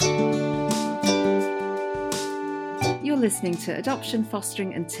listening to Adoption,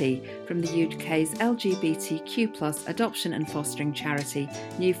 Fostering and Tea from the UK's LGBTQ+ adoption and fostering charity,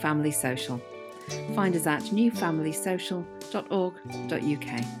 New Family Social. Find us at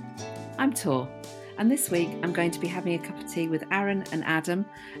newfamilysocial.org.uk. I'm Tor, and this week I'm going to be having a cup of tea with Aaron and Adam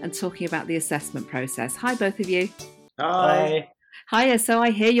and talking about the assessment process. Hi, both of you. Hi. Hiya, so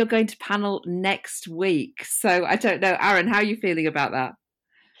I hear you're going to panel next week. So I don't know, Aaron, how are you feeling about that?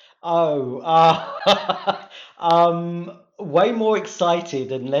 Way more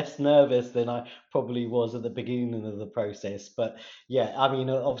excited and less nervous than I probably was at the beginning of the process. But yeah, I mean,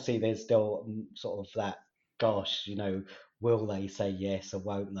 obviously there's still sort of that, gosh, will they say yes or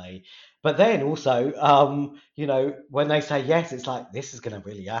won't they? But then also, when they say yes, it's like, this is going to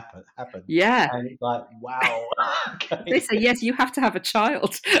really happen. Yeah. And it's like, wow. If they say yes, you have to have a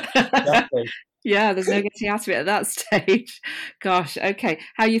child. Exactly. Yeah, there's no getting out of it at that stage. Gosh, okay.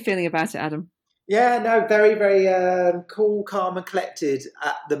 How are you feeling about it, Adam? Yeah, no, very, very cool, calm and collected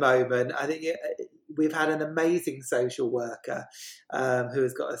at the moment. I think we've had an amazing social worker who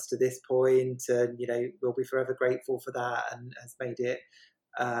has got us to this point, and, we'll be forever grateful for that, and has made it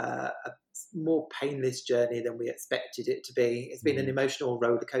a more painless journey than we expected it to be. It's been an emotional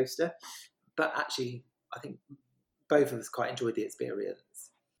roller coaster, but actually I think both of us quite enjoyed the experience.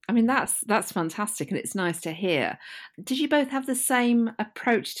 I mean, that's fantastic, and it's nice to hear. Did you both have the same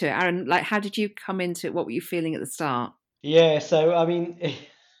approach to it, Aaron? Like, how did you come into it? What were you feeling at the start? Yeah, so I mean,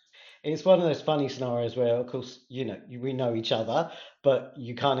 it's one of those funny scenarios where, of course, we know each other, but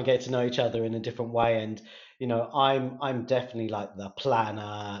you kind of get to know each other in a different way. And I'm definitely like the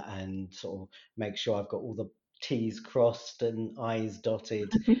planner and sort of make sure I've got all the T's crossed and I's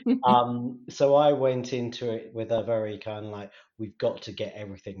dotted. So I went into it with a very kind of like, we've got to get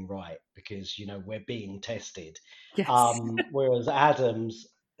everything right because we're being tested. Yes. Whereas Adam's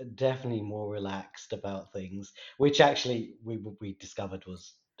definitely more relaxed about things, which actually we discovered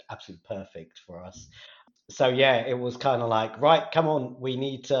was absolutely perfect for us. So yeah, it was kind of like, right, come on, we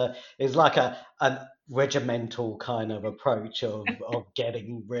need to. It's like a regimental kind of approach of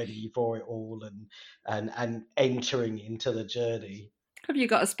getting ready for it all and entering into the journey. Have you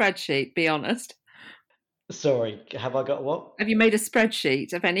got a spreadsheet? Be honest. Sorry, have I got what? Have you made a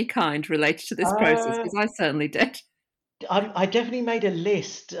spreadsheet of any kind related to this process? Because I certainly did. I definitely made a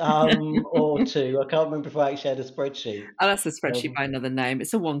list or two. I can't remember if I actually had a spreadsheet. Oh, that's a spreadsheet by another name.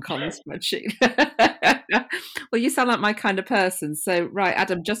 It's a one column spreadsheet. Well, you sound like my kind of person. So, right,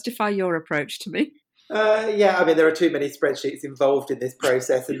 Adam, justify your approach to me. Yeah, I mean, there are too many spreadsheets involved in this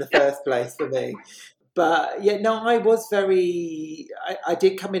process in the first place for me. But yeah, no, I was I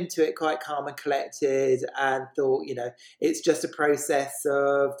did come into it quite calm and collected and thought, it's just a process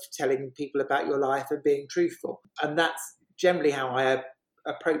of telling people about your life and being truthful. And that's generally how I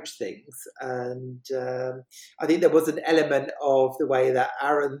approach things. And I think there was an element of the way that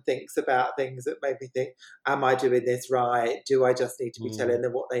Aaron thinks about things that made me think, am I doing this right? Do I just need to be telling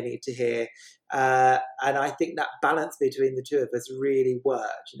them what they need to hear? And I think that balance between the two of us really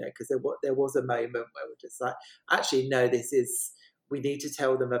worked, because there was a moment where we're just like, actually, no, we need to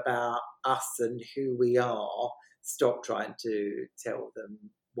tell them about us and who we are. Stop trying to tell them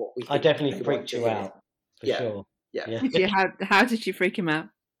what we think. I definitely freaked you out, for sure. Yeah. How did you freak him out?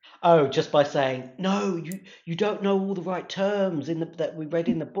 Oh, just by saying, no, you don't know all the right terms that we read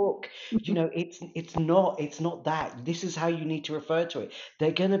in the book. It's not that. This is how you need to refer to it.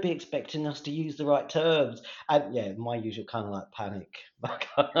 They're going to be expecting us to use the right terms. And yeah, my usual kind of like panic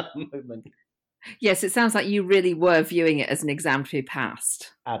moment. Yes, it sounds like you really were viewing it as an exam to be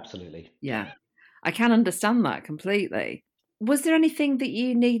passed. Absolutely. Yeah, I can understand that completely. Was there anything that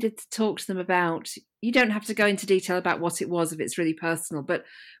you needed to talk to them about? You don't have to go into detail about what it was if it's really personal, but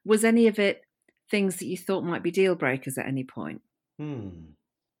was any of it things that you thought might be deal breakers at any point? I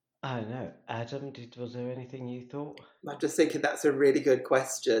don't know. Adam, was there anything you thought? I'm just thinking that's a really good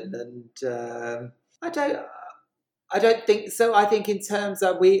question, and I don't think so. I think in terms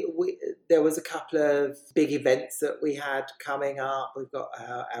of there was a couple of big events that we had coming up. We've got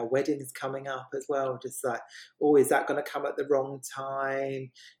our weddings coming up as well. Just like, is that going to come at the wrong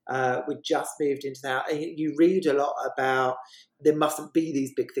time? We just moved into that. And you read a lot about there mustn't be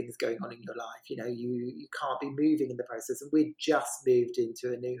these big things going on in your life. You can't be moving in the process. And we just moved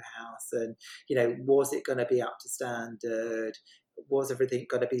into a new house, and was it going to be up to standard? Was everything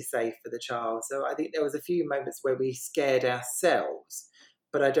going to be safe for the child? So I think there was a few moments where we scared ourselves,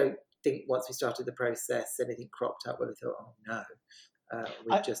 but I don't think once we started the process, anything cropped up where we thought, oh no,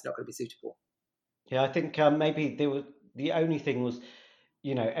 we're just not going to be suitable. Yeah, I think maybe the only thing was,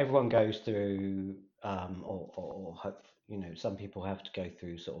 everyone goes through, or some people have to go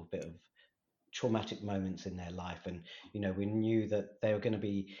through sort of a bit of traumatic moments in their life, and we knew that they were going to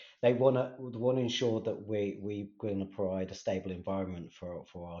be, they want to ensure that we're going to provide a stable environment for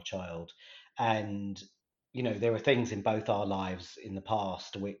our child. And there were things in both our lives in the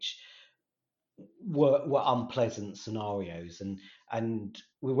past which were unpleasant scenarios, and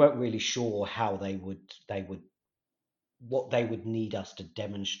we weren't really sure how they would what they would need us to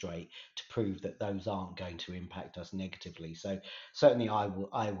demonstrate to prove that those aren't going to impact us negatively. So certainly I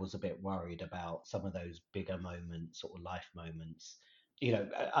was a bit worried about some of those bigger moments, sort of life moments.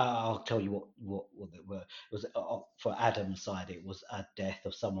 I'll tell you what they were. It was, for Adam's side, it was a death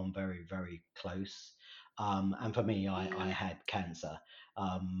of someone very, very close. And for me, I had cancer.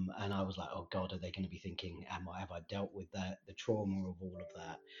 And I was like, oh God, are they going to be thinking, have I dealt with that, the trauma of all of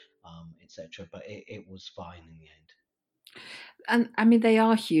that, etc. But it was fine in the end. And I mean, they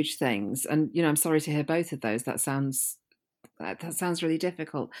are huge things. And, I'm sorry to hear both of those. That sounds really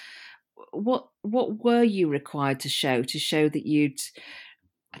difficult. What were you required to show that you'd,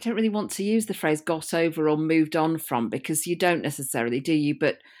 I don't really want to use the phrase got over or moved on from, because you don't necessarily, do you?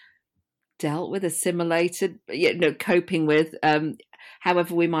 But dealt with, assimilated, coping with,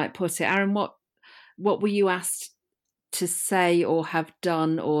 however we might put it. Aaron, what were you asked to say or have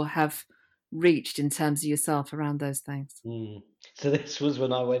done or have reached in terms of yourself around those things? So this was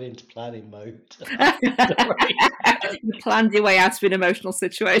when I went into planning mode. You planned your way out of an emotional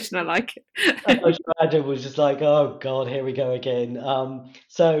situation. I like it. Adam was just like, oh God, here we go again.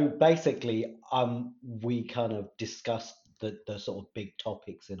 So basically, we kind of discussed the sort of big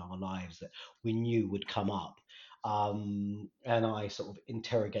topics in our lives that we knew would come up. And I sort of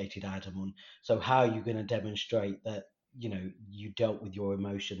interrogated Adam on, so how are you going to demonstrate that you dealt with your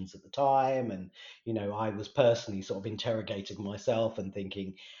emotions at the time? And I was personally sort of interrogating myself and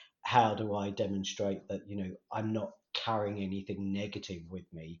thinking, how do I demonstrate that I'm not carrying anything negative with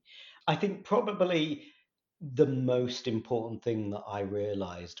me? I think probably the most important thing that I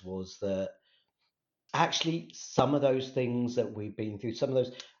realized was that actually some of those things that we've been through, some of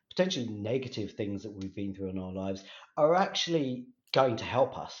those potentially negative things that we've been through in our lives, are actually going to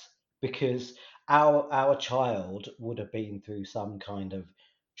help us, because our child would have been through some kind of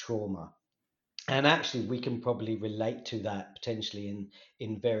trauma, and actually we can probably relate to that potentially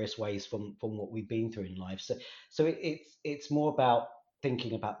in various ways from what we've been through in life. So it's more about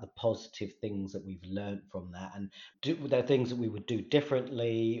thinking about the positive things that we've learned from that, and there are things that we would do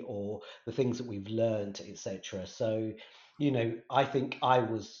differently, or the things that we've learned, etc. So I think I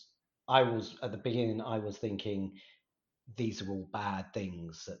was at the beginning, I was thinking these are all bad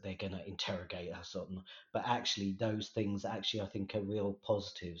things that they're going to interrogate us on, but actually those things actually I think are real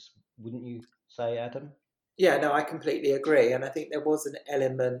positives. Wouldn't you say, Adam? Yeah, no, I completely agree. And I think there was an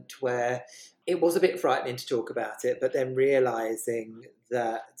element where it was a bit frightening to talk about it, but then realizing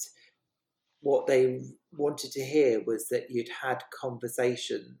that what they wanted to hear was that you'd had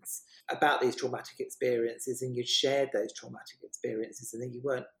conversations about these traumatic experiences and you'd shared those traumatic experiences, and that you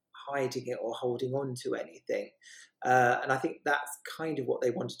weren't hiding it or holding on to anything. And I think that's kind of what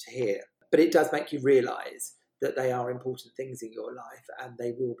they wanted to hear. But it does make you realise that they are important things in your life and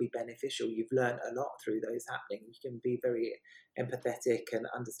they will be beneficial. You've learned a lot through those happening. You can be very empathetic and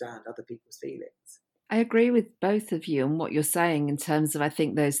understand other people's feelings. I agree with both of you and what you're saying in terms of, I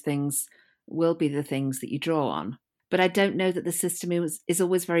think those things will be the things that you draw on. But I don't know that the system is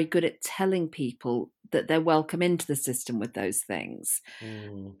always very good at telling people that they're welcome into the system with those things.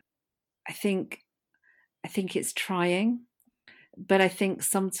 I think it's trying, but I think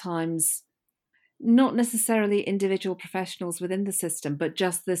sometimes not necessarily individual professionals within the system, but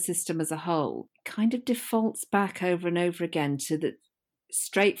just the system as a whole kind of defaults back over and over again to the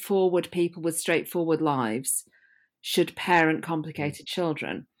straightforward people with straightforward lives should parent complicated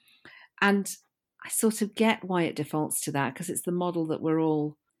children. And I sort of get why it defaults to that, because it's the model that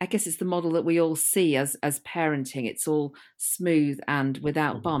it's the model that we all see as parenting. It's all smooth and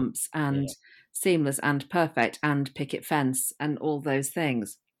without bumps and seamless and perfect and picket fence and all those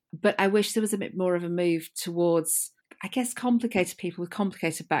things. But I wish there was a bit more of a move towards, I guess, complicated people with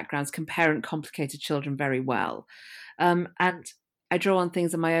complicated backgrounds can parent complicated children very well. And I draw on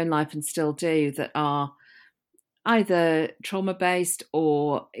things in my own life and still do that are either trauma-based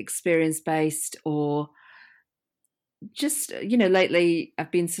or experience-based, or just, lately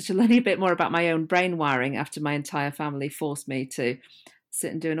I've been sort of learning a bit more about my own brain wiring after my entire family forced me to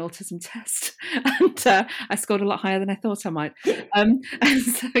sit and do an autism test, and I scored a lot higher than I thought I might. And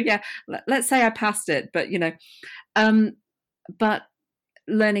so, yeah, let's say I passed it, but but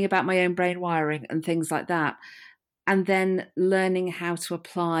learning about my own brain wiring and things like that, and then learning how to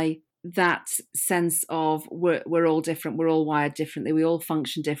apply that sense of we're all different, we're all wired differently, we all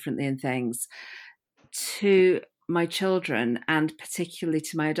function differently in things, to my children and particularly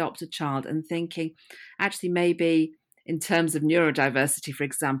to my adopted child, and thinking, actually, maybe in terms of neurodiversity, for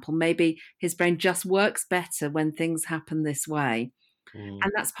example, maybe his brain just works better when things happen this way.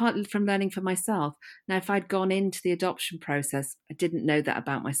 And that's partly from learning for myself. Now, if I'd gone into the adoption process, I didn't know that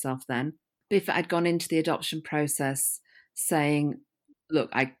about myself then. But if I'd gone into the adoption process saying, look,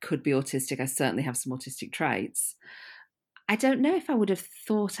 I could be autistic, I certainly have some autistic traits, I don't know if I would have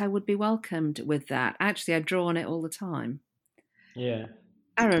thought I would be welcomed with that. Actually, I draw on it all the time. Yeah.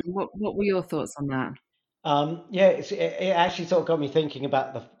 Aaron, what were your thoughts on that? Yeah, it actually sort of got me thinking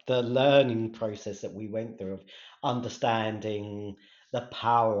about the learning process that we went through of understanding the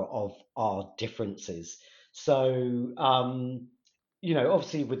power of our differences. So,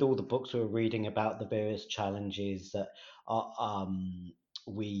 obviously, with all the books we were reading about the various challenges that are,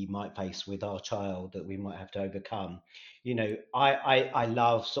 we might face with our child that we might have to overcome, I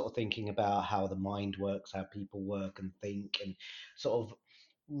love sort of thinking about how the mind works, how people work and think, and sort of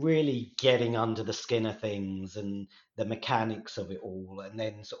really getting under the skin of things and the mechanics of it all, and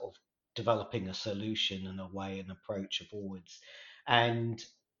then sort of developing a solution and a way and approach forwards. And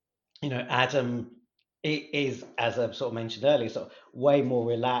Adam is, as I've sort of mentioned earlier, sort of way more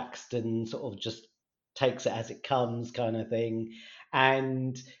relaxed and sort of just takes it as it comes kind of thing.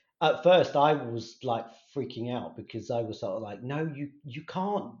 And at first I was like freaking out because I was sort of like, no, you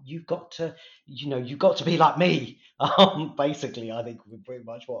can't, you've got to be like me. Basically, I think was pretty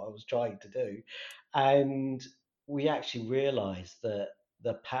much what I was trying to do. And we actually realized that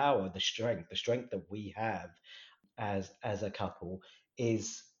the power, the strength that we have as a couple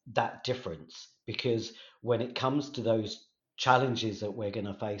is that difference, because when it comes to those challenges that we're going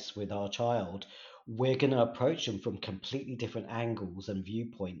to face with our child, we're going to approach them from completely different angles and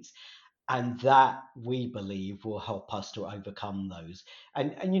viewpoints, and that we believe will help us to overcome those.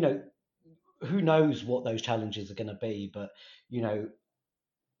 And who knows what those challenges are going to be, but you know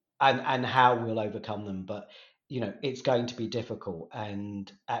and how we'll overcome them. But it's going to be difficult, and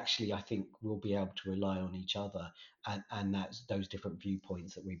actually I think we'll be able to rely on each other, and that's those different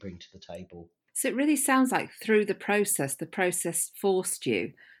viewpoints that we bring to the table. So it really sounds like through the process forced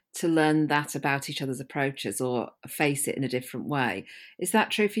you to learn that about each other's approaches or face it in a different way. Is that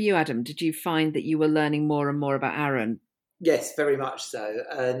true for you, Adam? Did you find that you were learning more and more about Aaron? Yes, very much so.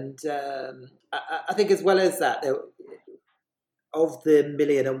 And I think as well as that, of the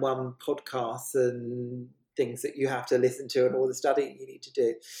 1,000,001 podcasts and things that you have to listen to and all the studying you need to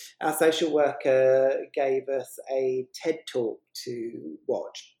do, our social worker gave us a TED talk to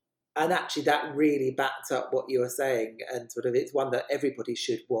watch. And actually, that really backs up what you were saying. And sort of, it's one that everybody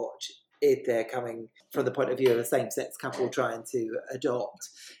should watch if they're coming from the point of view of a same-sex couple trying to adopt,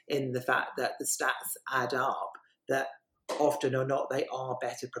 in the fact that the stats add up, that often or not, they are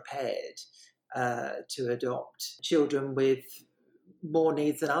better prepared to adopt children with more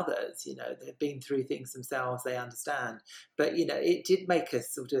needs than others. They've been through things themselves, they understand. But it did make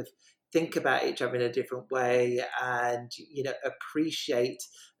us sort of think about each other in a different way, and appreciate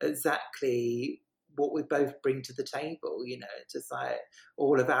exactly what we both bring to the table. Just like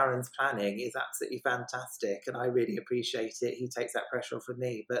all of Aaron's planning is absolutely fantastic, and I really appreciate it. He takes that pressure off of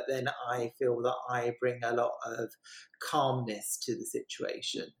me, but then I feel that I bring a lot of calmness to the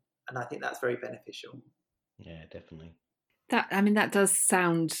situation, and I think that's very beneficial. Yeah, definitely. That does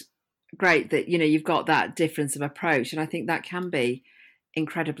sound great, that you've got that difference of approach, and I think that can be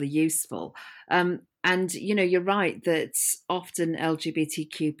incredibly useful. And you're right that often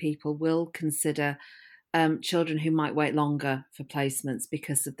LGBTQ people will consider children who might wait longer for placements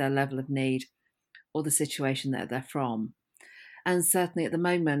because of their level of need or the situation that they're from. And certainly at the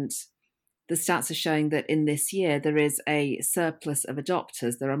moment, the stats are showing that in this year there is a surplus of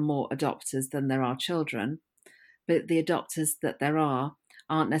adopters. There are more adopters than there are children, but the adopters that there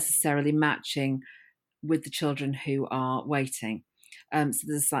aren't necessarily matching with the children who are waiting. So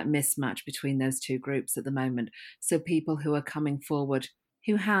there's a slight mismatch between those two groups at the moment. So people who are coming forward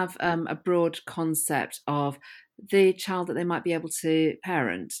who have a broad concept of the child that they might be able to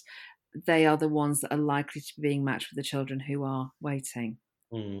parent, they are the ones that are likely to be being matched with the children who are waiting.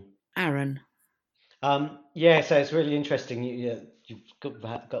 Mm. Aaron? Yeah, so it's really interesting. You've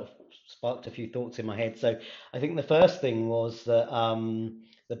got sparked a few thoughts in my head. So I think the first thing was that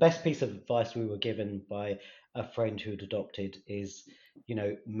the best piece of advice we were given by a friend who'd adopted is,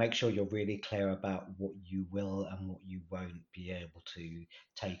 make sure you're really clear about what you will and what you won't be able to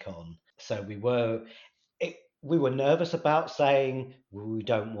take on. So we were nervous about saying, well, we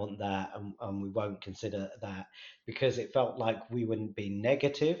don't want that, and we won't consider that, because it felt like we wouldn't be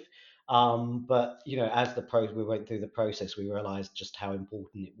negative. But as we went through the process, we realised just how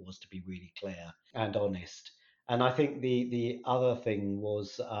important it was to be really clear and honest. And I think the other thing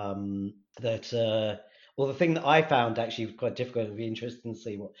was that, well, the thing that I found actually quite difficult. It'd be interesting to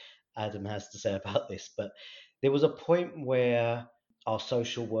see what Adam has to say about this. But there was a point where our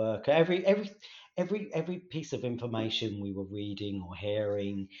social worker, every piece of information we were reading or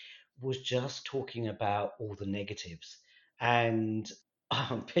hearing, was just talking about all the negatives. And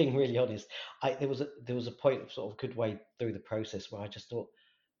being really honest, there was a point of sort of good way through the process where I just thought,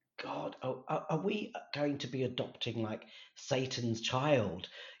 God, are we going to be adopting like Satan's child?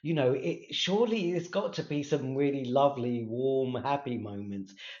 Surely there's got to be some really lovely, warm, happy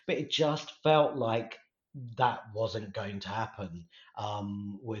moments, but it just felt like that wasn't going to happen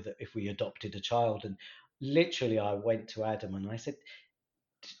with if we adopted a child. And literally, I went to Adam and I said,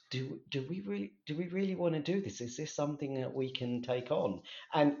 do we really want to do this? Is this something that we can take on?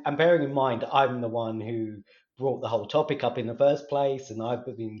 And bearing in mind, I'm the one who brought the whole topic up in the first place, and I've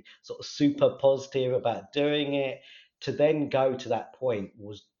been sort of super positive about doing it. To then go to that point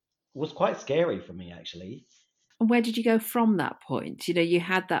was quite scary for me, actually. And where did you go from that point? You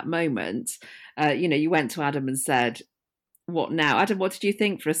had that moment, you went to Adam and said, what now? Adam, what did you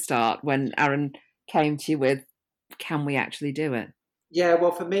think for a start when Aaron came to you with, can we actually do it? Yeah,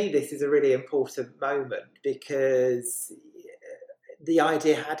 well, for me, this is a really important moment because the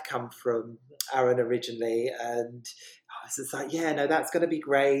idea had come from Aaron originally, and I was just like, yeah, no, that's going to be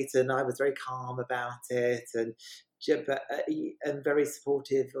great. And I was very calm about it, and very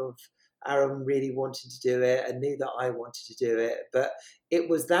supportive of Aaron really wanting to do it, and knew that I wanted to do it. But it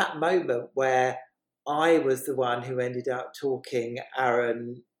was that moment where I was the one who ended up talking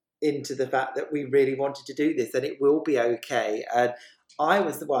Aaron into the fact that we really wanted to do this and it will be okay. And I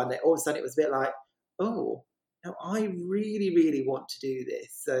was the one that all of a sudden it was a bit like, oh, no, I really, really want to do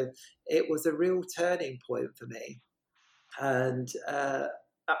this. So it was a real turning point for me. And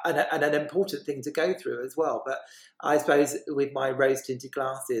an important thing to go through as well. But I suppose with my rose tinted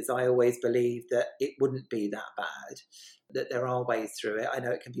glasses, I always believed that it wouldn't be that bad, that there are ways through it. I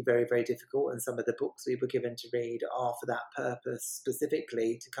know it can be very, very difficult, and some of the books we were given to read are for that purpose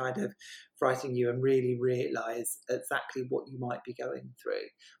specifically, to kind of frighten you and really realise exactly what you might be going through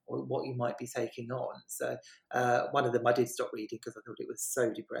or what you might be taking on. So one of them I did stop reading because I thought it was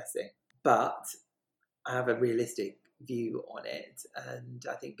so depressing. But I have a realistic view on it, and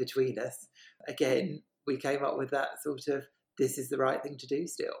I think between us, again, we came up with that sort of, this is the right thing to do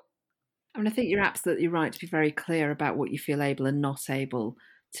still. I mean, I think you're absolutely right to be very clear about what you feel able and not able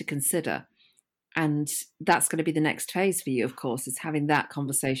to consider. And that's going to be the next phase for you, of course, is having that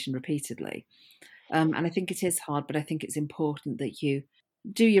conversation repeatedly. And I think it is hard, but I think it's important that you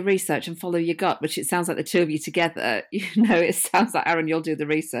do your research and follow your gut, which it sounds like the two of you together, it sounds like, Aaron, you'll do the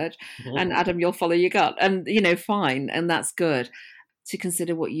research and Adam, you'll follow your gut, and, fine. And that's good to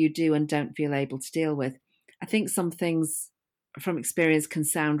consider what you do and don't feel able to deal with. I think some things from experience can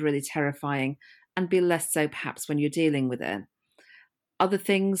sound really terrifying and be less so perhaps when you're dealing with it. Other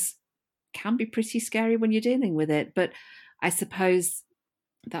things can be pretty scary when you're dealing with it. But I suppose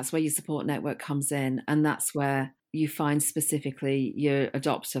that's where your support network comes in. And that's where you find specifically your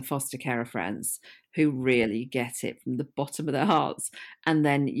adopter foster carer friends who really get it from the bottom of their hearts. And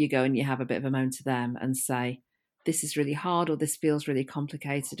then you go and you have a bit of a moan to them and say, this is really hard, or this feels really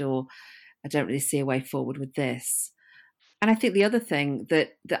complicated, or I don't really see a way forward with this. And I think the other thing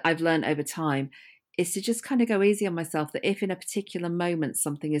that I've learned over time is to just kind of go easy on myself, that if in a particular moment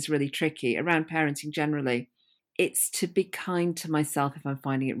something is really tricky around parenting generally, it's to be kind to myself if I'm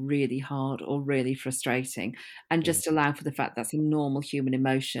finding it really hard or really frustrating, and just allow for the fact that's a normal human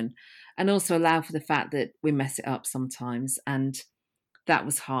emotion, and also allow for the fact that we mess it up sometimes. And that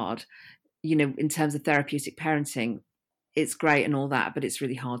was hard. In terms of therapeutic parenting, it's great and all that, but it's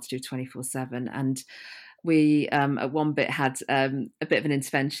really hard to do 24/7. And we at one bit had a bit of an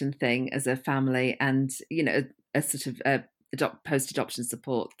intervention thing as a family, and a sort of post-adoption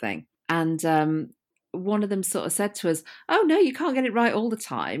support thing. And one of them sort of said to us, oh no, you can't get it right all the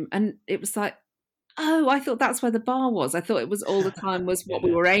time. And it was like, oh, I thought that's where the bar was. I thought it was all the time was what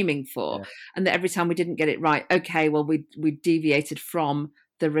we were aiming for. Yeah. And that every time we didn't get it right, okay, well, we deviated from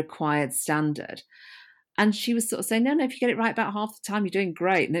the required standard. And she was sort of saying, no, if you get it right about half the time, you're doing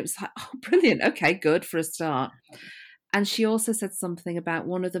great. And it was like, oh, brilliant. Okay, good for a start. And she also said something about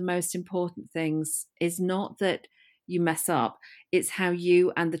one of the most important things is not that you mess up, it's how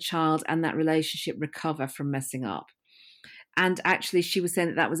you and the child and that relationship recover from messing up. And actually, she was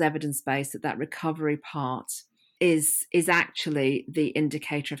saying that was evidence-based, that recovery part is actually the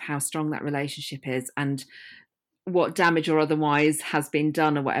indicator of how strong that relationship is. And what damage or otherwise has been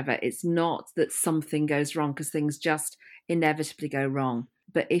done or whatever. It's not that something goes wrong, because things just inevitably go wrong.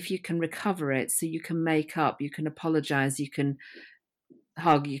 But if you can recover it, so you can make up, you can apologize, you can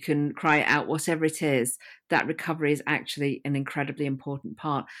hug, you can cry it out, whatever it is, that recovery is actually an incredibly important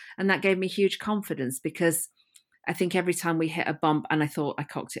part. And that gave me huge confidence, because I think every time we hit a bump, and I thought I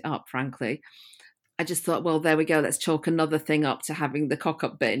cocked it up, frankly, I just thought, well, there we go, let's chalk another thing up to having the cock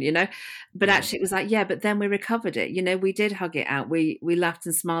up bin, you know. But actually it was like, yeah, but then we recovered it, you know. We did hug it out, we laughed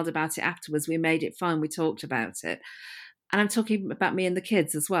and smiled about it afterwards, we made it fun, we talked about it. And I'm talking about me and the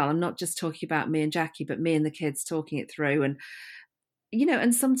kids as well. I'm not just talking about me and Jackie, but me and the kids talking it through. And, you know,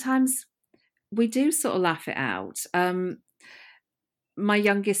 and sometimes we do sort of laugh it out. My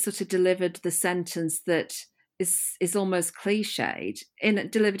youngest sort of delivered the sentence that is almost cliched,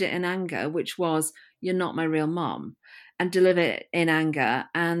 delivered it in anger, which was, "You're not my real mom," and delivered it in anger.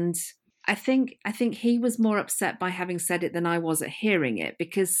 And I think he was more upset by having said it than I was at hearing it,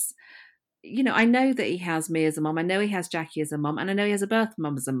 because, you know, I know that he has me as a mom, I know he has Jackie as a mom, and I know he has a birth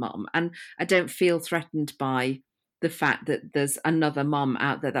mom as a mom, and I don't feel threatened by the fact that there's another mom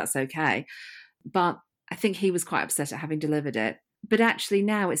out there that's okay. But I think he was quite upset at having delivered it. But actually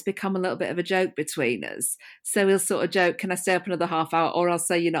now it's become a little bit of a joke between us. So he'll sort of joke, "Can I stay up another half hour?" Or I'll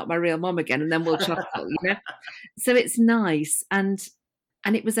say, "You're not my real mom," again, and then we'll chuckle, you know? So it's nice, and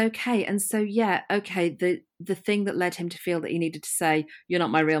it was okay. And so, yeah, okay, the thing that led him to feel that he needed to say, "You're not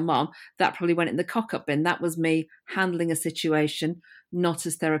my real mom," that probably went in the cock up bin. That was me handling a situation not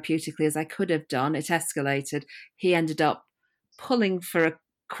as therapeutically as I could have done. It escalated. He ended up pulling for a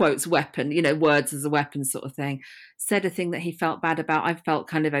quotes weapon, you know, words as a weapon sort of thing, said a thing that he felt bad about, I felt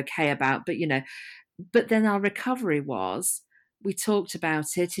kind of okay about, but, you know, but then our recovery was, we talked about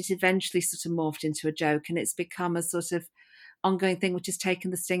it, it eventually sort of morphed into a joke, and it's become a sort of ongoing thing which has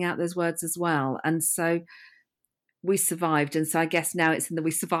taken the sting out of those words as well. And so we survived, and so I guess now it's in the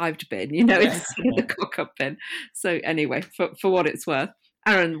we survived bin, you know, instead of the cock up bin. So anyway, for what it's worth.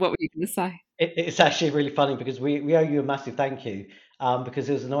 Aaron, what were you going to say? It's actually really funny, because we owe you a massive thank you, because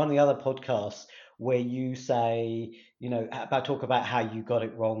there's one of the other podcasts where you say, you know, talk about how you got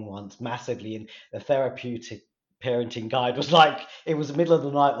it wrong once massively, and the therapeutic parenting guide was like, it was the middle of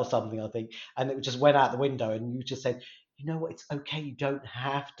the night or something, I think, and it just went out the window, and you just said, you know what, it's okay, you don't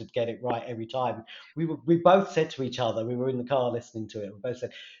have to get it right every time. We both said to each other, we were in the car listening to it, we both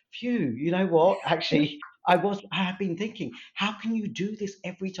said, phew, you know what, actually, I have been thinking, how can you do this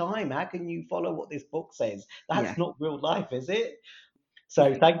every time? How can you follow what this book says? That's not real life, is it?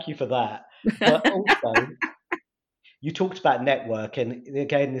 So thank you for that. But also, you talked about network, and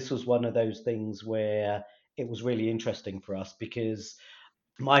again, this was one of those things where it was really interesting for us, because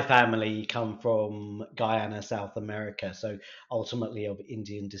my family come from Guyana, South America, so ultimately of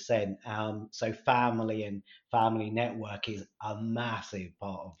Indian descent. So family and family network is a massive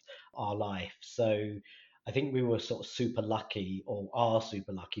part of our life. So I think we were sort of super lucky, or are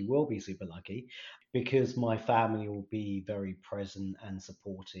super lucky, will be super lucky, because my family will be very present and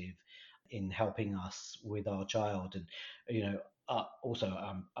supportive in helping us with our child. And, you know, also,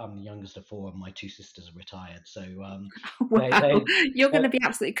 I'm the youngest of four, and my two sisters are retired. So Wow, you're going to be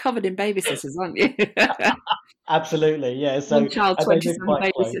absolutely covered in babysitters, aren't you? Absolutely, yeah. So One child, and they live 27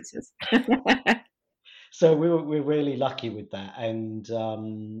 quite close. babysitters. So we're really lucky with that, and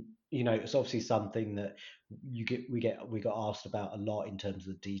you know, it's obviously something that we got asked about a lot in terms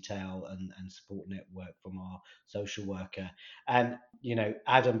of the detail and support network from our social worker. And you know,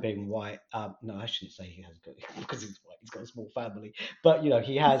 Adam being white, no, I shouldn't say he has got because he's white, he's got a small family, but you know,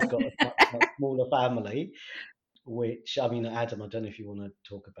 he has got a much smaller family. Which, I mean, Adam, I don't know if you want to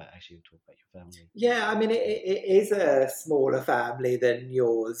talk about your family. Yeah, I mean, it is a smaller family than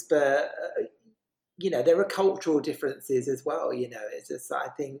yours, but you know, there are cultural differences as well. You know, it's just, I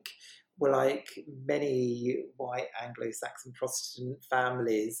think, well, like many white Anglo-Saxon Protestant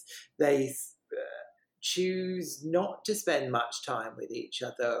families, they choose not to spend much time with each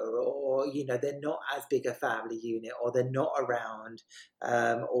other, or you know, they're not as big a family unit, or they're not around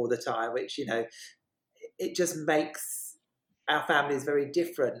all the time, which, you know, it just makes our families very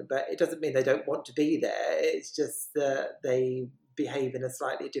different. But it doesn't mean they don't want to be there. It's just that they behave in a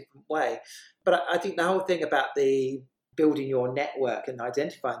slightly different way. But I think the whole thing about the building your network and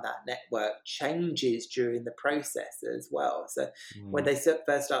identifying that network changes during the process as well. So when they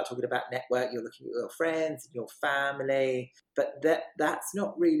first start talking about network, you're looking at your friends and your family, but that's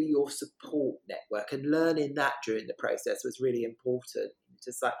not really your support network. And learning that during the process was really important.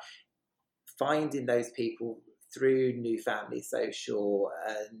 Just like finding those people through New Family Social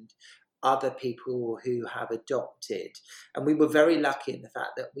and other people who have adopted. And we were very lucky in the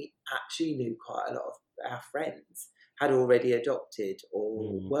fact that we actually knew quite a lot of our friends had already adopted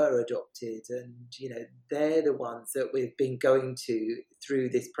or Mm. were adopted, and they're the ones that we've been going to through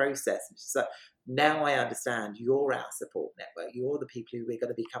this process. So now I understand you're our support network. You're the people who we're going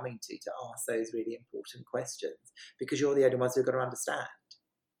to be coming to ask those really important questions, because you're the only ones who are going to understand.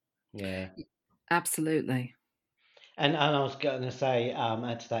 Yeah. Absolutely. And I was going to say,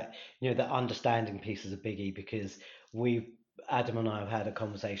 add to that, the understanding piece is a biggie, because Adam and I have had a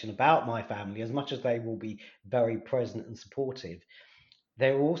conversation about my family. As much as they will be very present and supportive,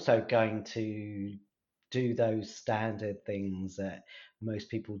 they're also going to do those standard things that most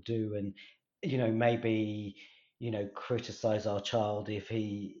people do, and maybe criticize our child if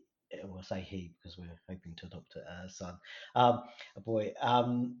he, well, say he, because we're hoping to adopt a son, a boy.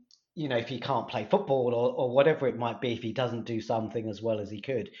 If he can't play football, or whatever it might be, if he doesn't do something as well as he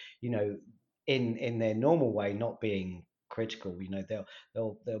could, in their normal way, not being critical,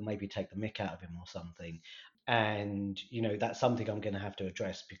 they'll maybe take the mick out of him or something. And that's something I'm going to have to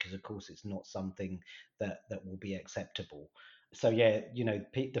address, because of course it's not something that will be acceptable. So yeah,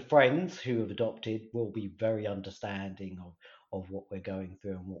 the friends who have adopted will be very understanding of what we're going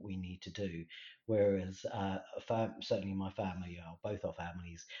through and what we need to do, whereas certainly my family, both our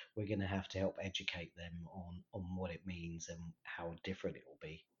families, we're going to have to help educate them on what it means and how different it will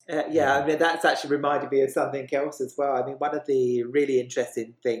be. Yeah, I mean, that's actually reminded me of something else as well. I mean, one of the really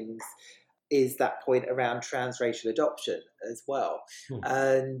interesting things is that point around transracial adoption as well.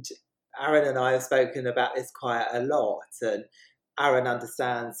 And Aaron and I have spoken about this quite a lot, and Aaron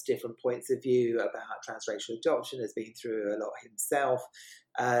understands different points of view about transracial adoption, has been through a lot himself,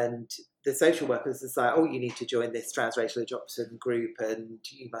 and the social workers are like, oh, you need to join this transracial adoption group and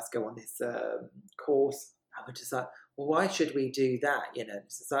you must go on this course. And we're just like, well, why should we do that?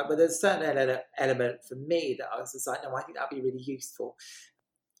 It's just like, well, there's a certain element for me that I was just like, no, I think that'd be really useful.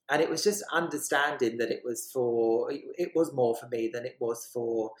 And it was just understanding that it was more for me than it was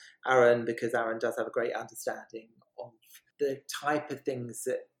for Aaron, because Aaron does have a great understanding of the type of things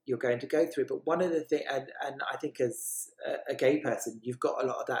that you're going to go through. But one of the things, and I think as a gay person, you've got a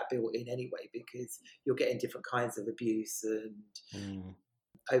lot of that built in anyway, because you're getting different kinds of abuse and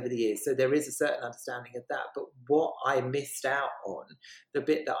over the years. So there is a certain understanding of that. But what I missed out on, the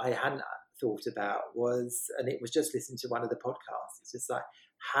bit that I hadn't thought about was, and it was just listening to one of the podcasts, it's just like,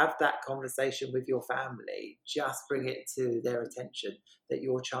 have that conversation with your family, just bring it to their attention that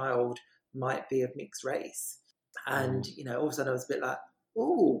your child might be of mixed race. And, all of a sudden I was a bit like,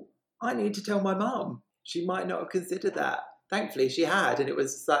 oh, I need to tell my mum. She might not have considered that. Thankfully she had. And it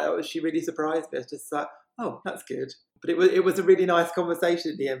was just like, she really surprised me. I was just like, oh, that's good. But it was a really nice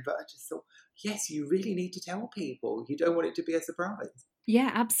conversation in the end. But I just thought, yes, you really need to tell people. You don't want it to be a surprise.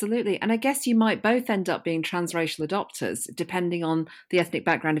 Yeah, absolutely. And I guess you might both end up being transracial adopters, depending on the ethnic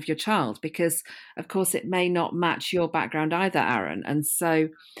background of your child, because, of course, it may not match your background either, Aaron. And so,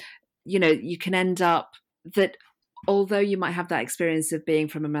 you can end up that, although you might have that experience of being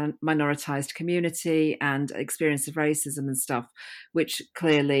from a minoritized community and experience of racism and stuff, which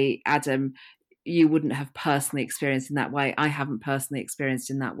clearly, Adam, you wouldn't have personally experienced in that way. I haven't personally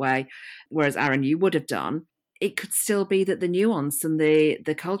experienced in that way, whereas Aaron, you would have done. It could still be that the nuance and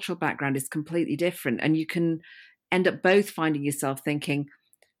the cultural background is completely different, and you can end up both finding yourself thinking,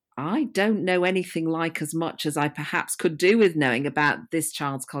 I don't know anything like as much as I perhaps could do with knowing about this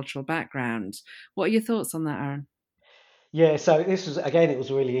child's cultural background. What are your thoughts on that, Aaron? Yeah, so this was, again, it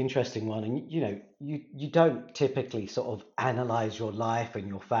was a really interesting one, and you don't typically sort of analyze your life and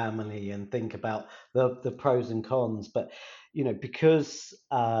your family and think about the pros and cons, but because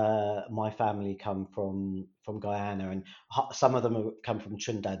my family come from Guyana, and some of them have come from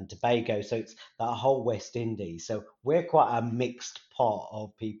Trinidad and Tobago, so it's that whole West Indies. So we're quite a mixed pot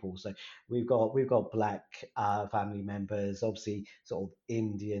of people. So we've got black family members, obviously sort of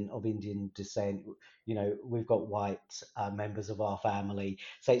Indian descent. We've got white members of our family.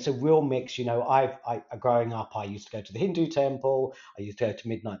 So it's a real mix. I growing up, I used to go to the Hindu temple. I used to go to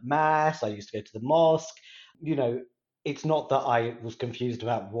midnight mass. I used to go to the mosque. It's not that I was confused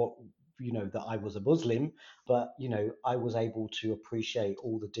about what, that I was a Muslim, but, I was able to appreciate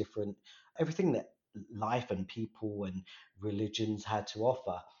all the different, everything that life and people and religions had to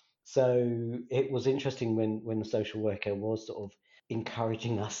offer. So it was interesting when the social worker was sort of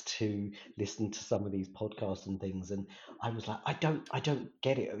encouraging us to listen to some of these podcasts and things, and I was like, I don't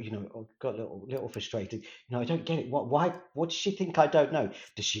get it. I got a little frustrated. I don't get it. What does she think I don't know?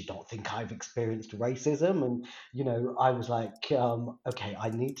 Does she not think I've experienced racism? And I was like, okay, I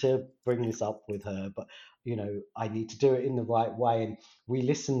need to bring this up with her, but I need to do it in the right way. And we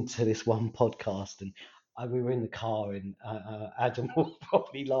listened to this one podcast, and we were in the car, and Adam will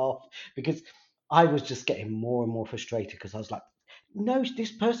probably laugh, because I was just getting more and more frustrated because I was like, no,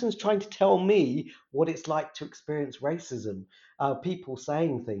 this person's trying to tell me what it's like to experience racism, people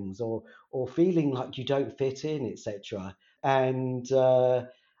saying things or feeling like you don't fit in, etc. And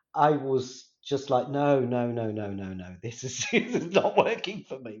I was just like, no, no, no, no, no, no. This is not working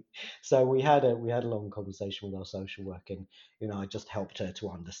for me. So we had a long conversation with our social worker, and I just helped her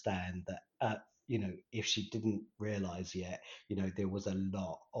to understand that if she didn't realize yet, there was a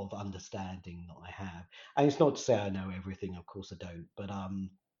lot of understanding that I have. And it's not to say I know everything, of course I don't, but I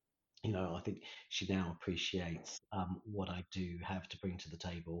think she now appreciates what I do have to bring to the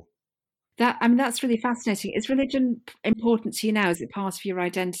table. That's really fascinating. Is religion important to you now? Is it part of your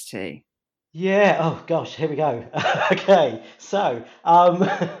identity? Yeah. Oh gosh, here we go. Okay. So,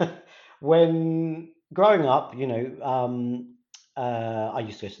 when growing up, I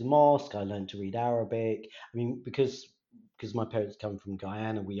used to go to the mosque. I learned to read Arabic. I mean, because my parents come from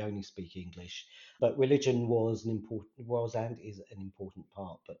Guyana, we only speak English. But religion was and is an important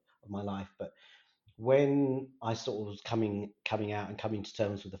part of my life. But when I sort of was coming out and coming to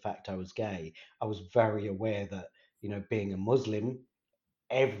terms with the fact I was gay, I was very aware that being a Muslim,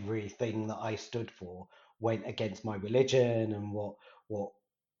 everything that I stood for went against my religion and what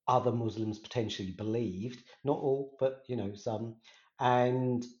other Muslims potentially believed. Not all, but some.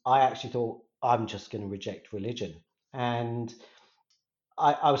 And I actually thought I'm just going to reject religion. And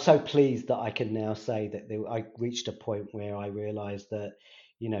I was so pleased that I can now say that I reached a point where I realized that,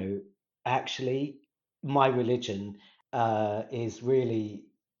 you know, actually my religion is really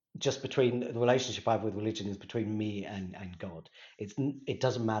just between the relationship I have with religion is between me and God. It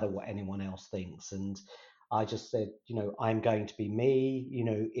doesn't matter what anyone else thinks. And I just said, I'm going to be me.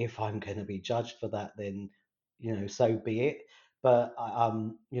 If I'm going to be judged for that, then, so be it. But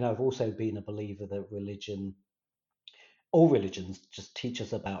I've also been a believer that all religions just teach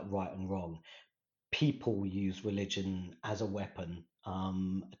us about right and wrong. People use religion as a weapon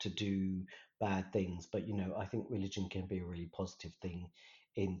to do bad things, but I think religion can be a really positive thing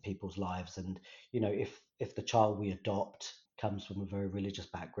in people's lives. And if the child we adopt comes from a very religious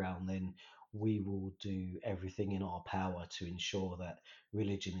background, then we will do everything in our power to ensure that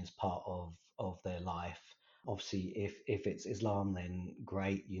religion is part of their life. Obviously, if it's Islam, then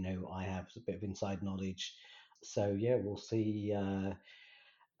great. I have a bit of inside knowledge, so yeah, we'll see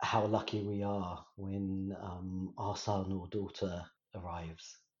how lucky we are when our son or daughter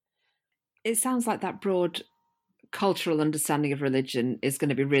arrives. It sounds like that broad cultural understanding of religion is going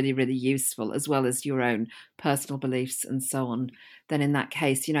to be really, really useful, as well as your own personal beliefs and so on. Then in that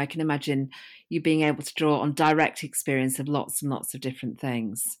case, I can imagine you being able to draw on direct experience of lots and lots of different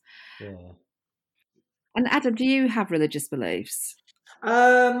things. Yeah. And Adam, do you have religious beliefs?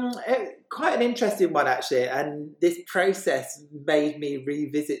 Quite an interesting one, actually. And this process made me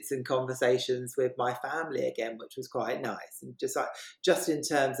revisit some conversations with my family again, which was quite nice. And just in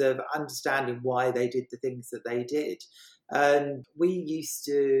terms of understanding why they did the things that they did. And we used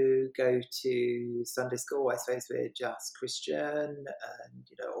to go to Sunday school. I suppose we're just Christian,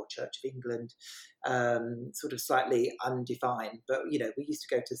 and or Church of England, sort of slightly undefined. But we used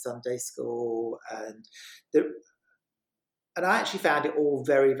to go to Sunday school, and I actually found it all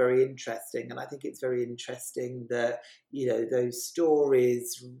very, very interesting. And I think it's very interesting that, those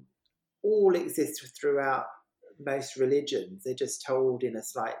stories all exist throughout most religions. They're just told in a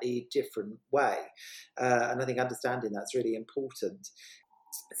slightly different way. And I think understanding that's really important.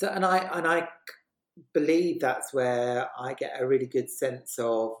 So, and I believe that's where I get a really good sense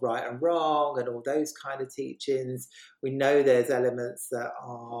of right and wrong and all those kind of teachings. We know there's elements that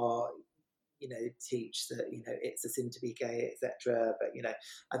are teach that it's a sin to be gay, etc. But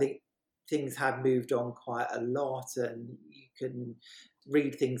I think things have moved on quite a lot, and you can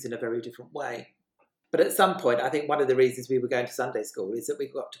read things in a very different way. But at some point, I think one of the reasons we were going to Sunday school is that we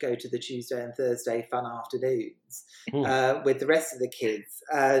got to go to the Tuesday and Thursday fun afternoons with the rest of the kids.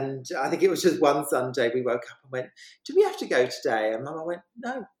 And I think it was just one Sunday we woke up and went, "Do we have to go today?" And Mama went,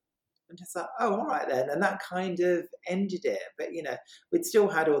 "No." And just like, "Oh, all right then." And that kind of ended it. But, we'd still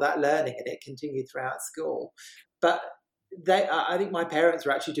had all that learning, and it continued throughout school. But I think my parents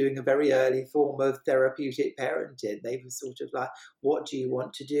were actually doing a very early form of therapeutic parenting. They were sort of like, "What do you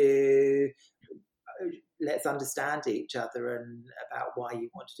want to do? Let's understand each other and about why you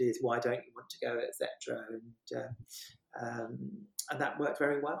want to do this. Why don't you want to go, etc." And that worked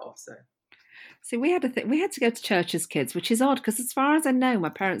very well. So we had we had to go to church as kids, which is odd because, as far as I know, my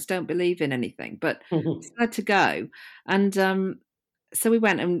parents don't believe in anything, but we had to go. And so we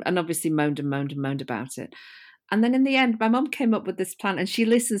went and obviously moaned and moaned and moaned about it. And then in the end, my mum came up with this plan, and she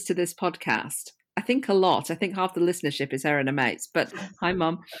listens to this podcast, I think a lot. I think half the listenership is her and her mates, but hi,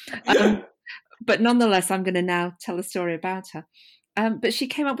 Mum. But nonetheless, I'm going to now tell a story about her. But she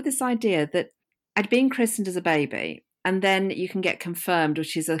came up with this idea that I'd been christened as a baby, and then you can get confirmed,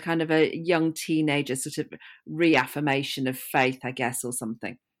 which is a kind of a young teenager sort of reaffirmation of faith, I guess, or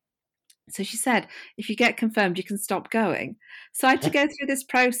something. So she said, if you get confirmed, you can stop going. So I had to go through this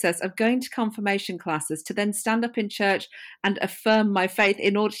process of going to confirmation classes to then stand up in church and affirm my faith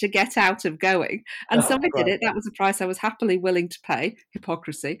in order to get out of going. And so I did it. That was a price I was happily willing to pay.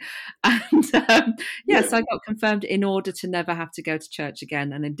 Hypocrisy. And so I got confirmed in order to never have to go to church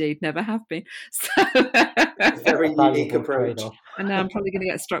again, and indeed never have been. So very unique approach. And now I'm probably going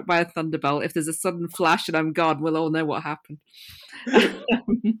to get struck by a thunderbolt. If there's a sudden flash and I'm gone, we'll all know what happened.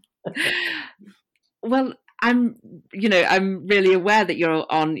 Well, I'm really aware that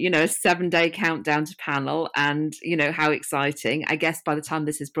you're on, a 7-day countdown to panel, and, how exciting. I guess by the time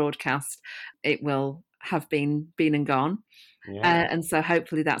this is broadcast, it will have been and gone. Yeah. And so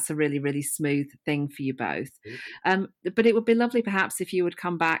hopefully that's a really, really smooth thing for you both. But it would be lovely perhaps if you would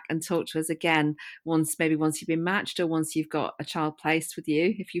come back and talk to us again once you've been matched, or once you've got a child placed with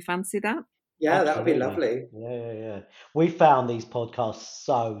you, if you fancy that. Yeah, that would be lovely. Yeah. We found these podcasts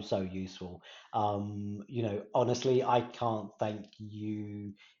so useful. Honestly, I can't thank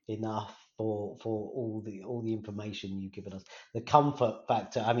you enough for all the information you've given us. The comfort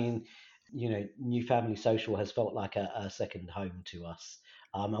factor. I mean, New Family Social has felt like a second home to us.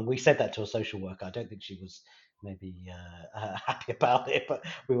 And we said that to a social worker. I don't think she was maybe happy about it, but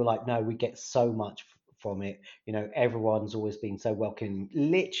we were like, no, we get so much from it. Everyone's always been so welcoming,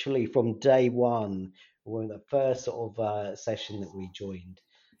 literally from day one, when the first sort of session that we joined.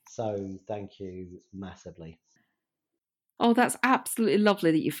 So thank you massively. Oh, that's absolutely lovely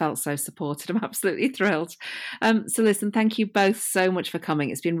that you felt so supported. I'm absolutely thrilled. So listen, thank you both so much for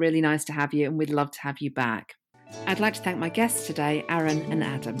coming. It's been really nice to have you, and we'd love to have you back. I'd like to thank my guests today, Aaron and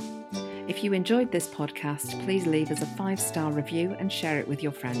Adam. If you enjoyed this podcast, please leave us a 5-star review and share it with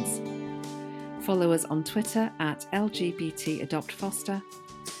your friends. Follow us on Twitter at LGBT Adopt Foster,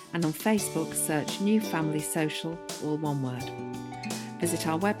 and on Facebook search New Family Social, all one word. Visit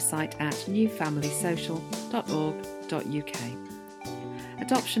our website at newfamilysocial.org.uk.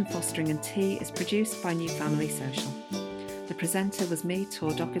 Adoption, Fostering and Tea is produced by New Family Social. The presenter was me,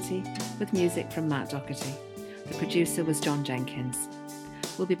 Tor Doherty, with music from Matt Doherty. The producer was John Jenkins.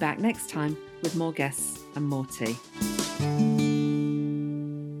 We'll be back next time with more guests and more tea.